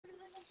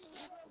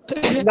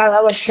God,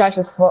 that was trash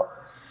as fuck.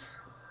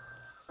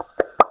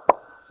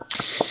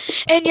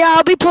 And yeah,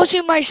 I'll be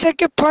posting my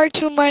second part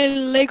to my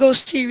Lego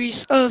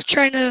series of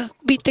trying to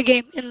beat the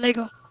game in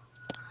Lego.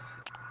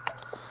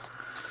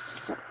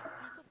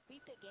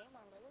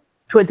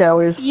 Twin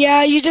Towers.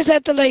 Yeah, you just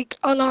have to like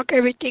unlock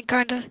everything,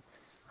 kinda.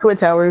 Twin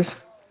Towers.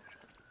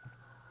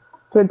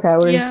 Twin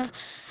Towers. Yeah.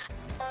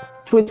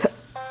 Twin. T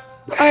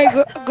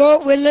Alright, go.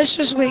 Wait, let's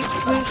just wait.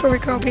 Wait for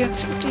Rico to be on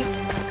something.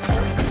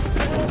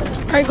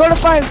 Alright, go to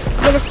 5.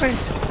 Go to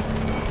 5.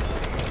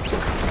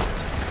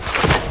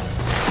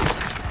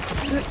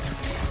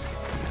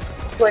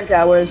 Twin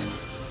Towers.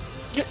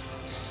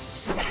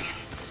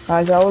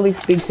 Guys, I only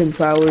speak Twin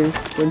Towers.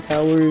 Twin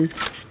Towers.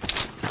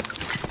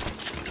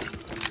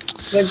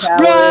 Twin Towers.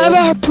 Bro, I have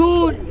a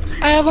harpoon.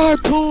 I have a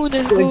harpoon.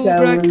 Let's go,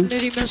 bro. I can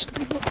literally mess with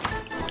people.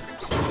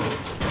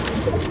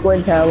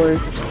 Twin Towers.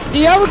 Do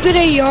you have a good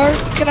AR?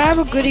 Can I have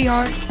a good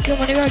AR? Can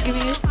one of y'all give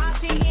me it?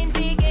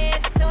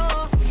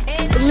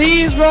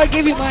 Please, bro, I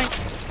give you mine.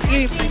 I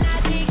give you mine.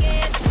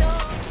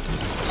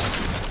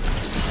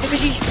 Let me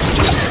see.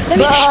 Let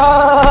me see.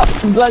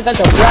 Blood got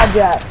the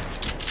blackjack.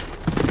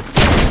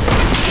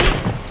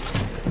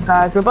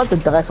 Guys, we're about to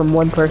die from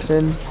one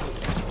person.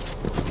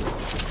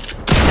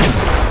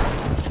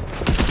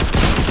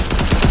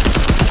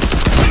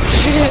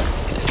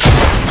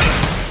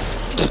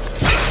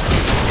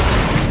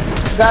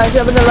 Guys,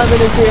 7-Eleven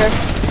is here.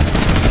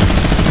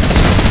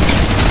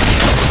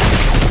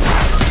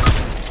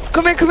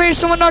 Come here,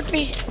 someone knocked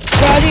me.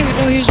 Bro, I didn't even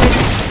know he was with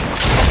me.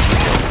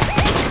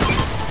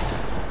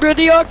 Bro,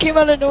 they all came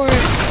out of nowhere.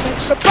 Like,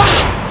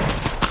 surprise!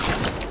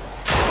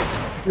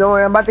 Don't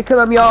worry, I'm about to kill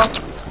him, y'all.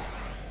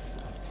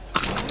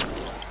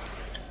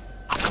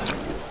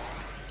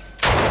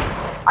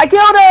 I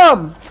killed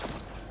him!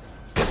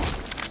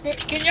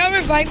 Can y'all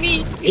revive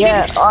me?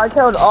 Yeah, I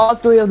killed all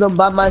 3 of them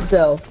by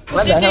myself.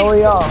 What the hell are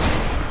y'all?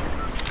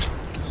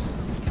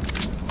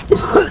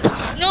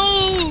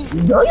 No!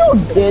 No, you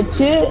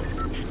didn't.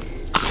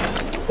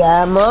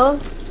 Scammer.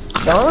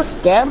 Don't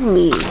scam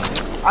me.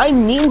 I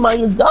need my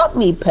adopt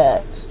me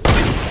pets.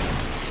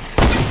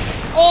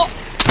 Oh!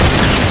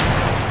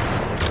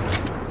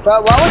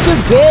 Bro, why would you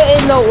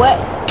get in the way?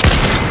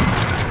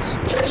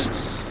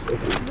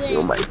 Bro,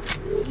 Oh my.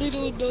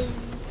 little dumb.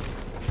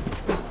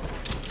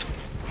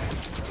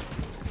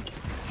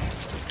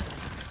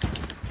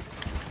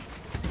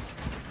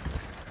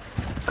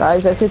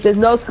 Guys, I said there's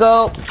no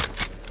scope.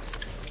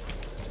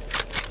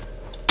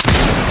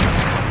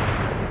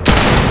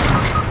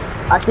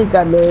 I think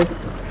I missed.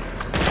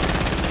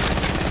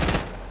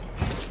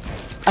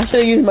 I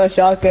should use my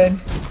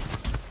shotgun.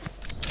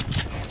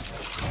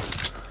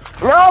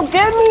 No,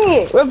 get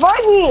me!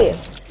 Revive me!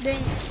 Bro,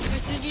 my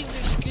siblings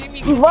are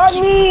screaming. Revive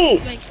me!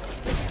 Like,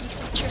 listen to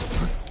each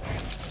other.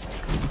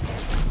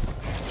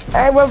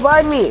 Hey,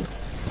 revive me!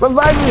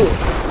 Revive me!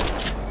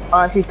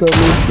 Oh, she killed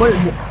me. What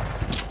is it?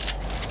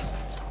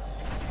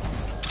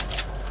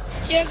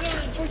 He has a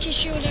 40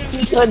 shield and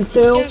He killed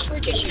too. He has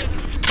 40 shield.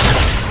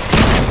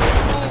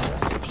 Oh,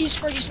 he's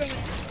 47.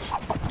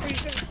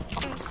 47.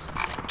 Yes.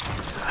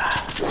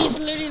 He's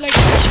literally like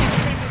one shot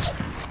pretty much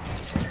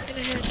in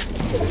the head.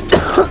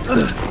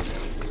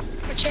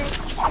 Watch out.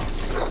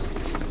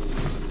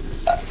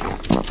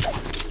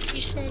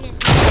 He's solo.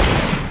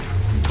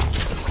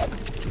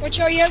 Watch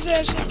out, he has an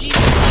SMG.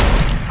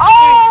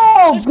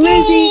 Oh, Nice.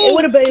 Glizzy! It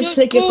would have been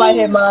sick if I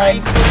hit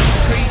mine.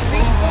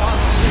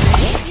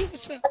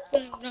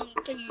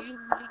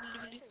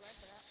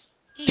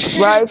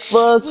 Right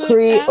foot,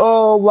 creep,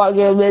 oh,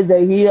 walking with the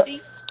heel.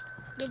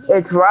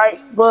 It's right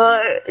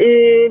foot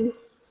in,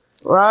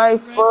 right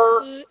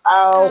foot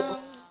out.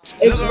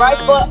 It's right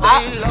foot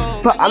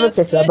out. But I'm gonna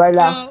fix that right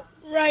now.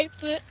 Right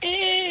foot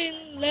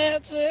in,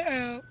 left foot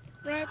out.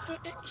 Right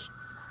foot in.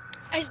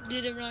 I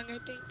did it wrong, I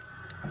think.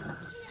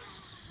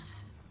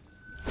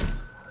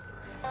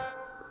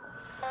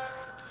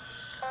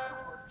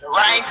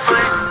 Right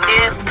foot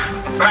in,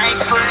 right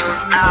foot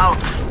out.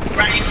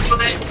 Right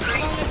foot.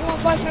 Come on,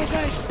 5.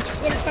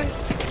 Go to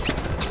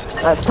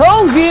 5. I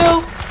told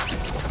you!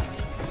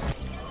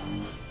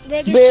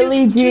 Bro, there's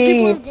Billy two G.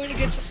 people are going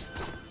against us.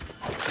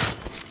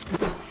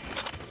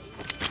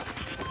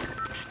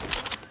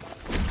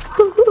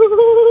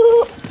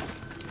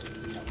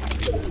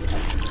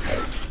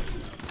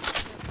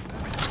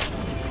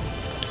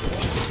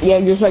 Yeah,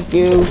 just like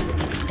you.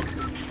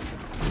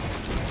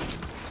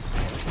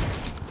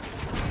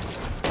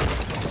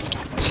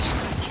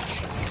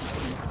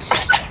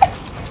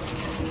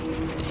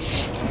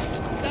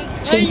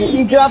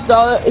 He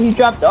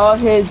dropped all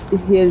his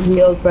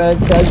meals for a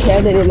chug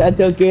cannon and I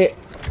took it.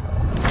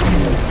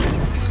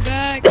 Come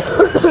back.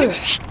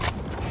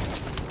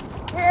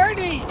 Where are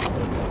they?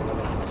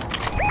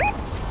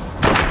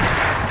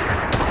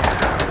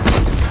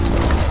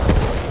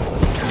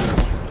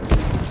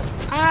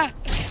 Ah.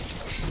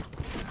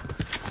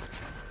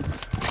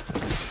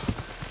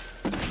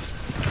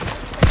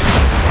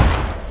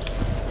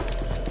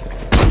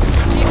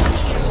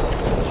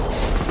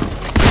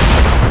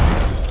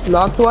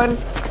 Knocked one.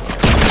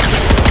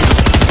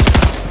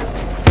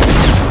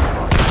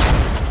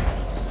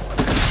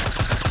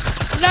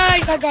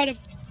 I got him.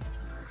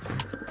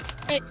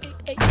 Hey, hey,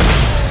 hey.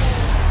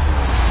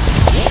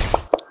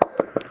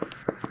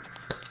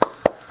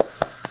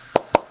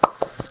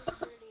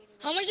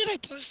 How much did I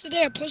post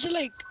today? I posted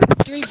like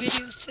 3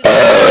 videos today.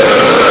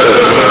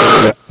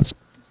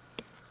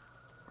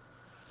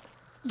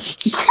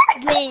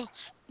 Bro,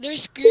 they're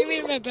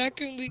screaming in my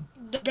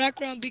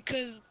background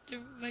because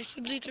my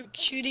siblings are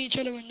shooting each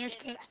other with Nerf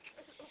gun.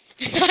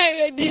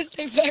 I made this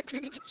in back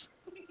rooms.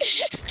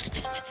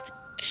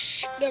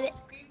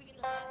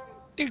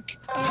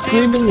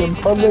 Screaming in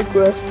public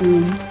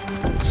restroom.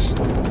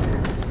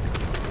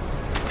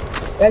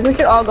 Guys, we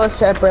should all go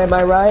separate, am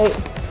I right?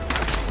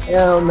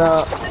 Hell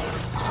no.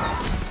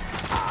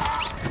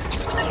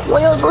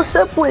 Why y'all go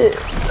separate?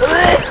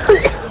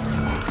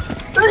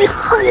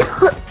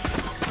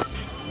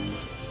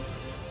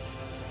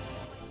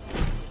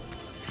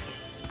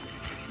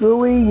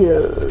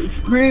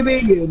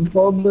 Screaming in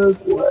public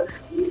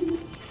restroom.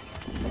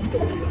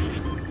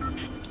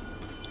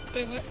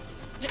 Wait, what?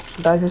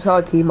 Guys, I saw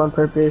a team on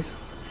purpose.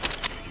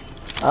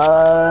 We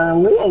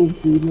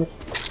ain't teaming.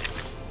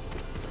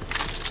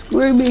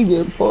 Screaming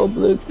in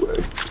public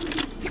restroom.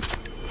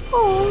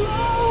 Oh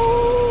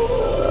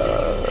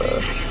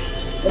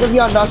no. What if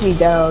y'all knock me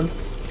down?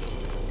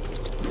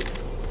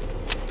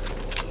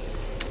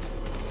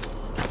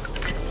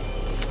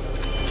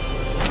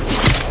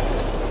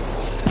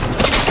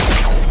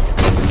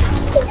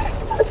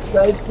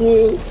 Thank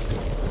you.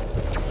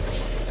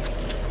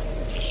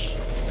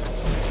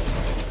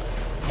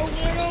 Oh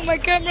no, my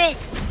camera!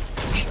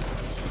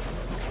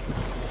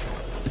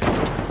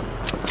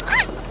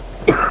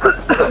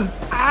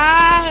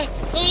 Ah!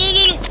 Oh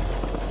no!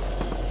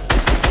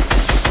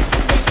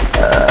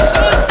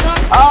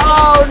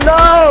 Oh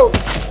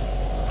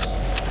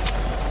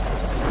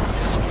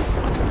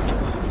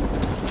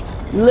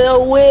no!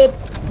 Lil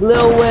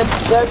Whip,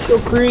 special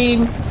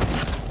cream.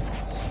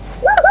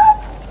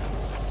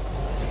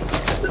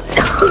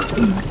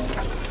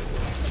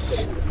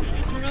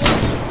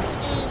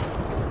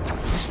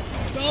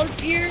 Road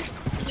pier?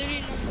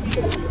 Literally not.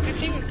 I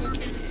think we're both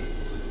here.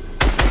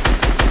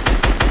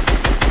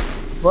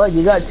 What,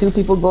 you got 2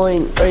 people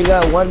going, or you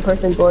got 1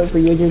 person going for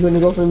you, you're gonna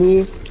go for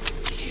me?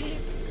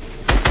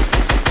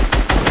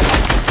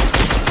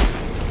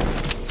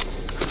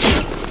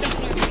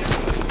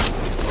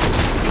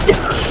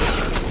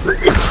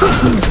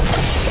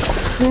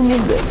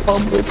 Screaming the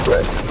public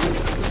restroom.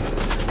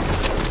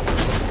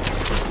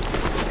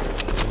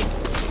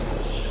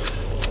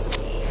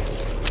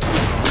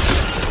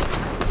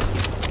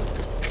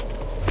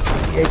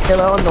 Yeah,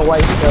 chill out on the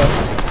white stuff.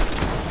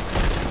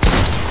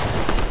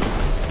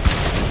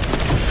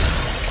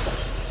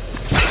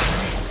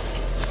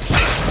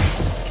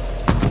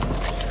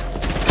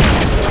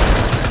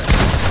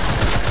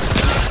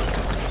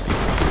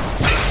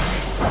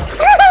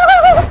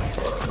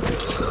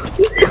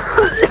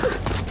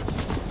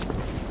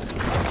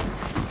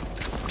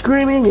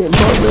 Screaming in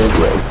public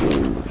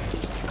restroom.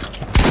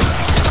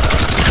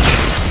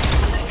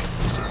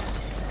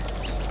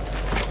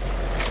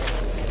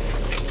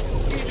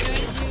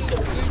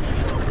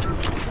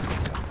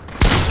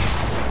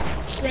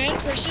 Friend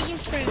versus a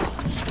friend.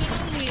 Who's gonna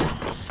win?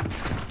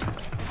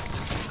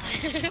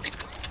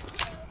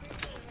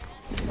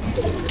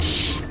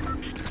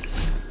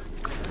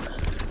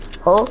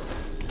 Huh?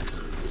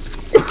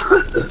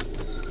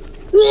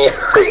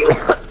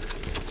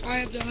 I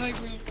have the high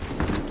ground.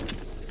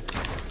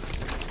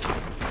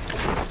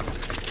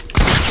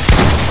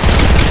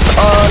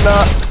 Oh no.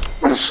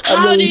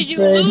 How did you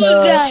lose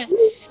that?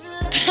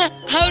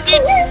 How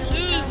did you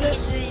lose that,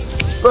 bro?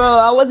 Bro,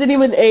 I wasn't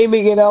even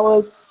aiming and I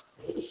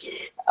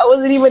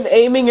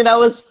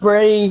was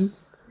spraying.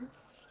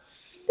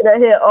 And I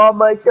hit all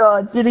my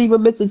shots. Didn't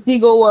even miss a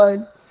single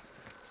one.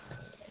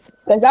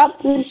 Cause I'm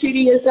so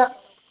shitty as that.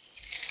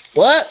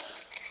 What?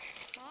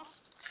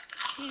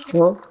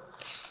 Huh?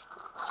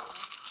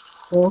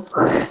 Huh?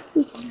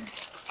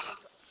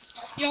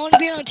 Y'all wanna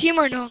be on a team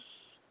or no?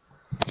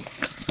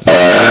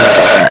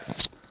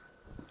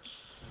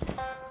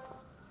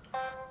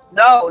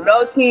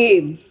 No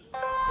team.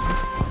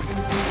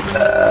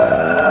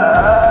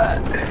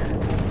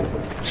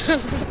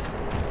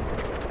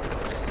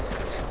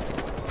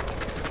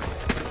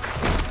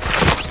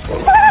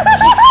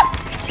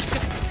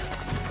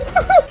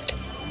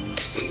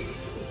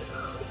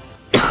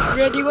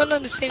 Bro, do you want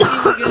on the same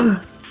team again?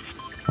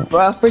 Bro,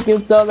 I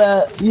freaking saw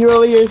that. You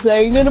over here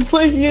saying, I'm gonna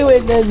push you,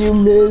 and then you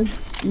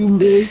missed. You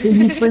missed, and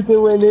you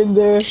freaking went in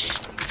there.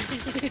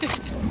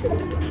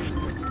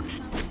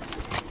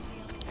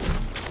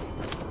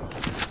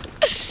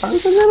 I'm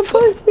gonna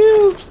push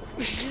you.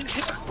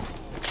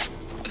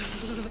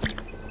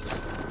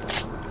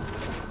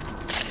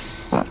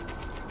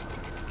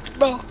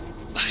 Bro,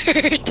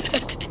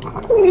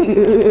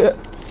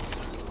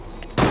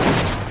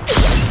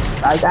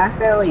 I got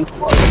silly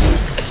for you.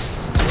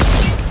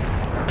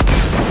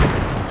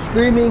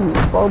 Screaming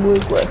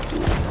public rescue.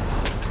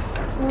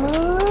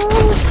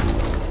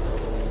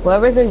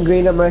 Whoever's in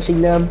green, I'm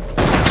rushing them.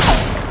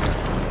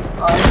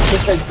 Oh, it's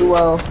just a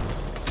duo.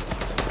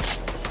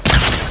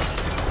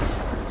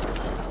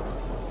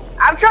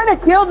 trying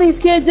to kill these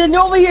kids and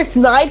you're over here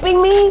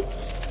sniping me?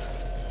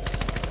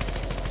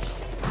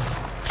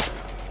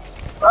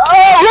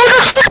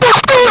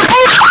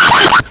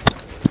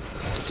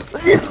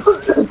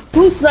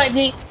 Who sniped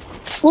me?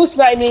 Who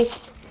sniped me?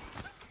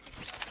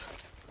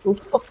 Who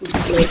fucking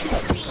did?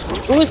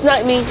 Who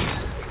sniped me?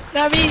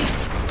 Not me.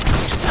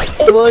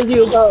 What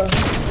you go?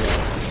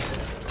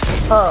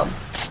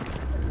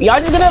 Y'all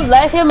just gonna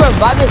let him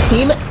revive his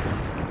team?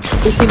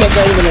 His teammate's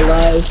not even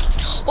alive.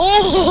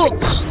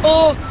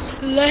 Oh,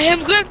 let him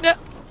click that.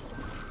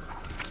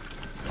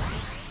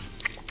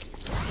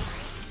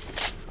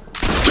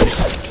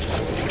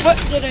 What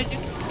did I do?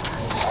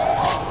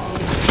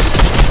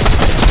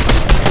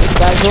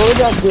 Guys, what would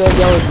y'all do if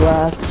y'all was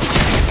last?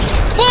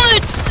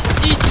 What?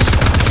 GG.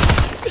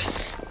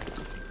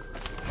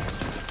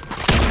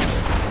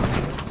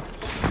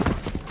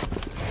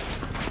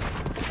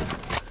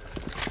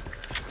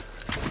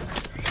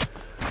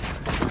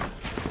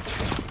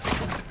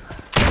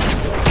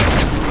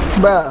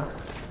 Bruh,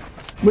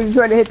 were you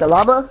trying to hit the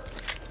llama?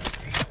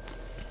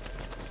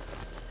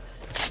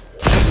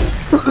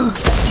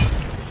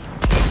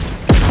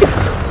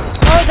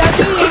 Oh, that's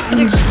who hit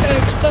the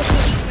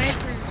explosive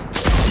sniper.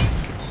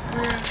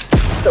 Bruh.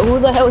 So who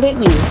the hell hit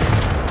me?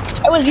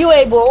 That was you,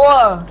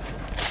 Abel.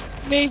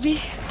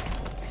 Maybe.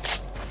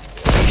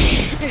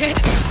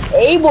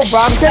 Abel, bro,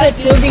 I'm trying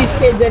to kill these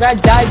kids and I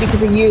died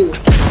because of you.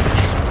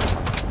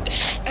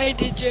 I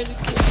did try to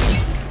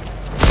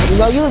kill You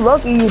know, you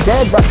lucky you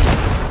dead, bro.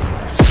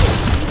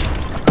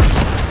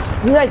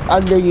 He's like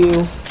under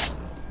you.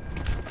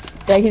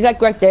 Yeah, he's like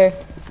right there.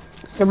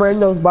 Somewhere in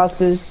those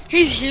boxes.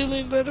 He's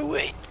healing, by the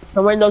way.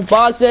 Somewhere in those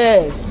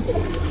boxes.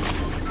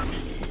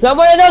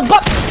 Somewhere in those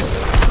boxes.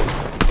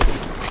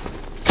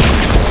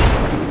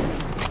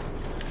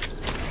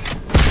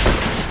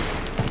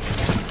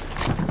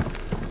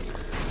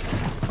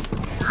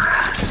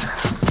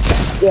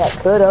 Yeah,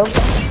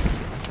 could've.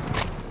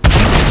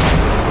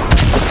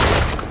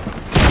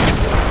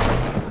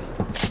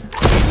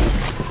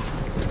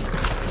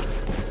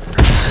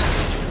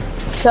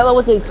 Tell her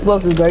with the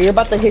explosives, bro. You're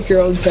about to hit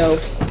your own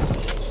self.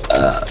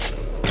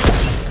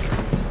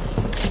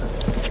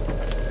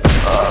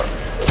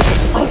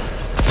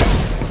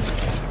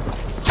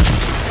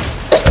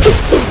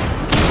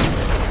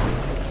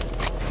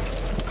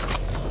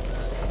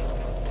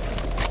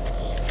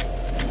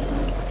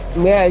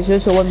 Yeah, it's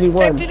just a 1v1.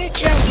 Type in the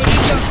chat, what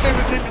is your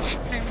favorite kind of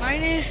Fortnite?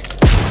 Mine is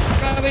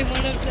probably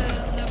one of the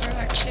lever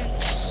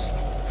actions.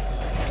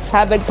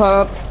 Havoc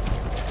pump.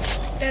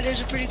 That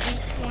is a pretty good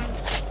one.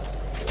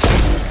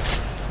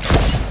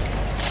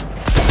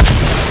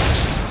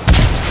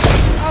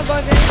 I'll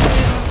buzz it.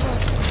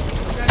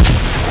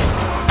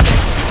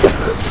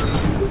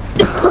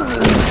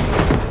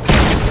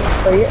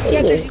 Oh, You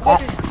got this, you got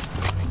this.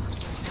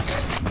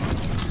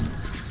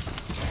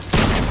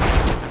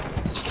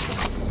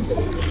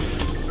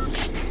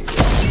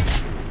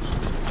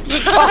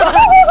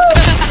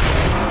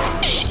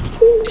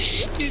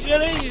 You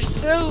got it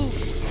yourself.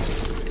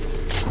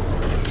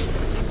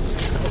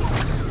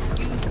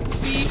 You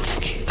goofy.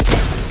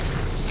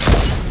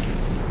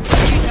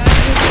 You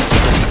died.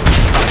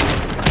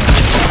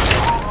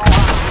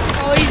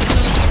 Oh, he's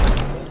low.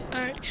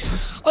 Alright.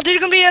 Well, this is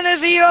gonna be the end of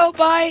the video.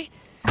 Bye.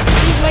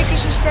 Please like and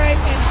subscribe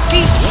and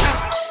peace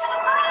out.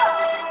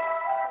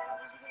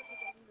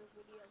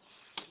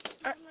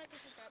 Alright.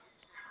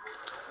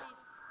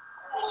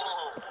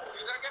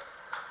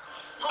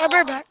 I'll be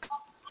right back.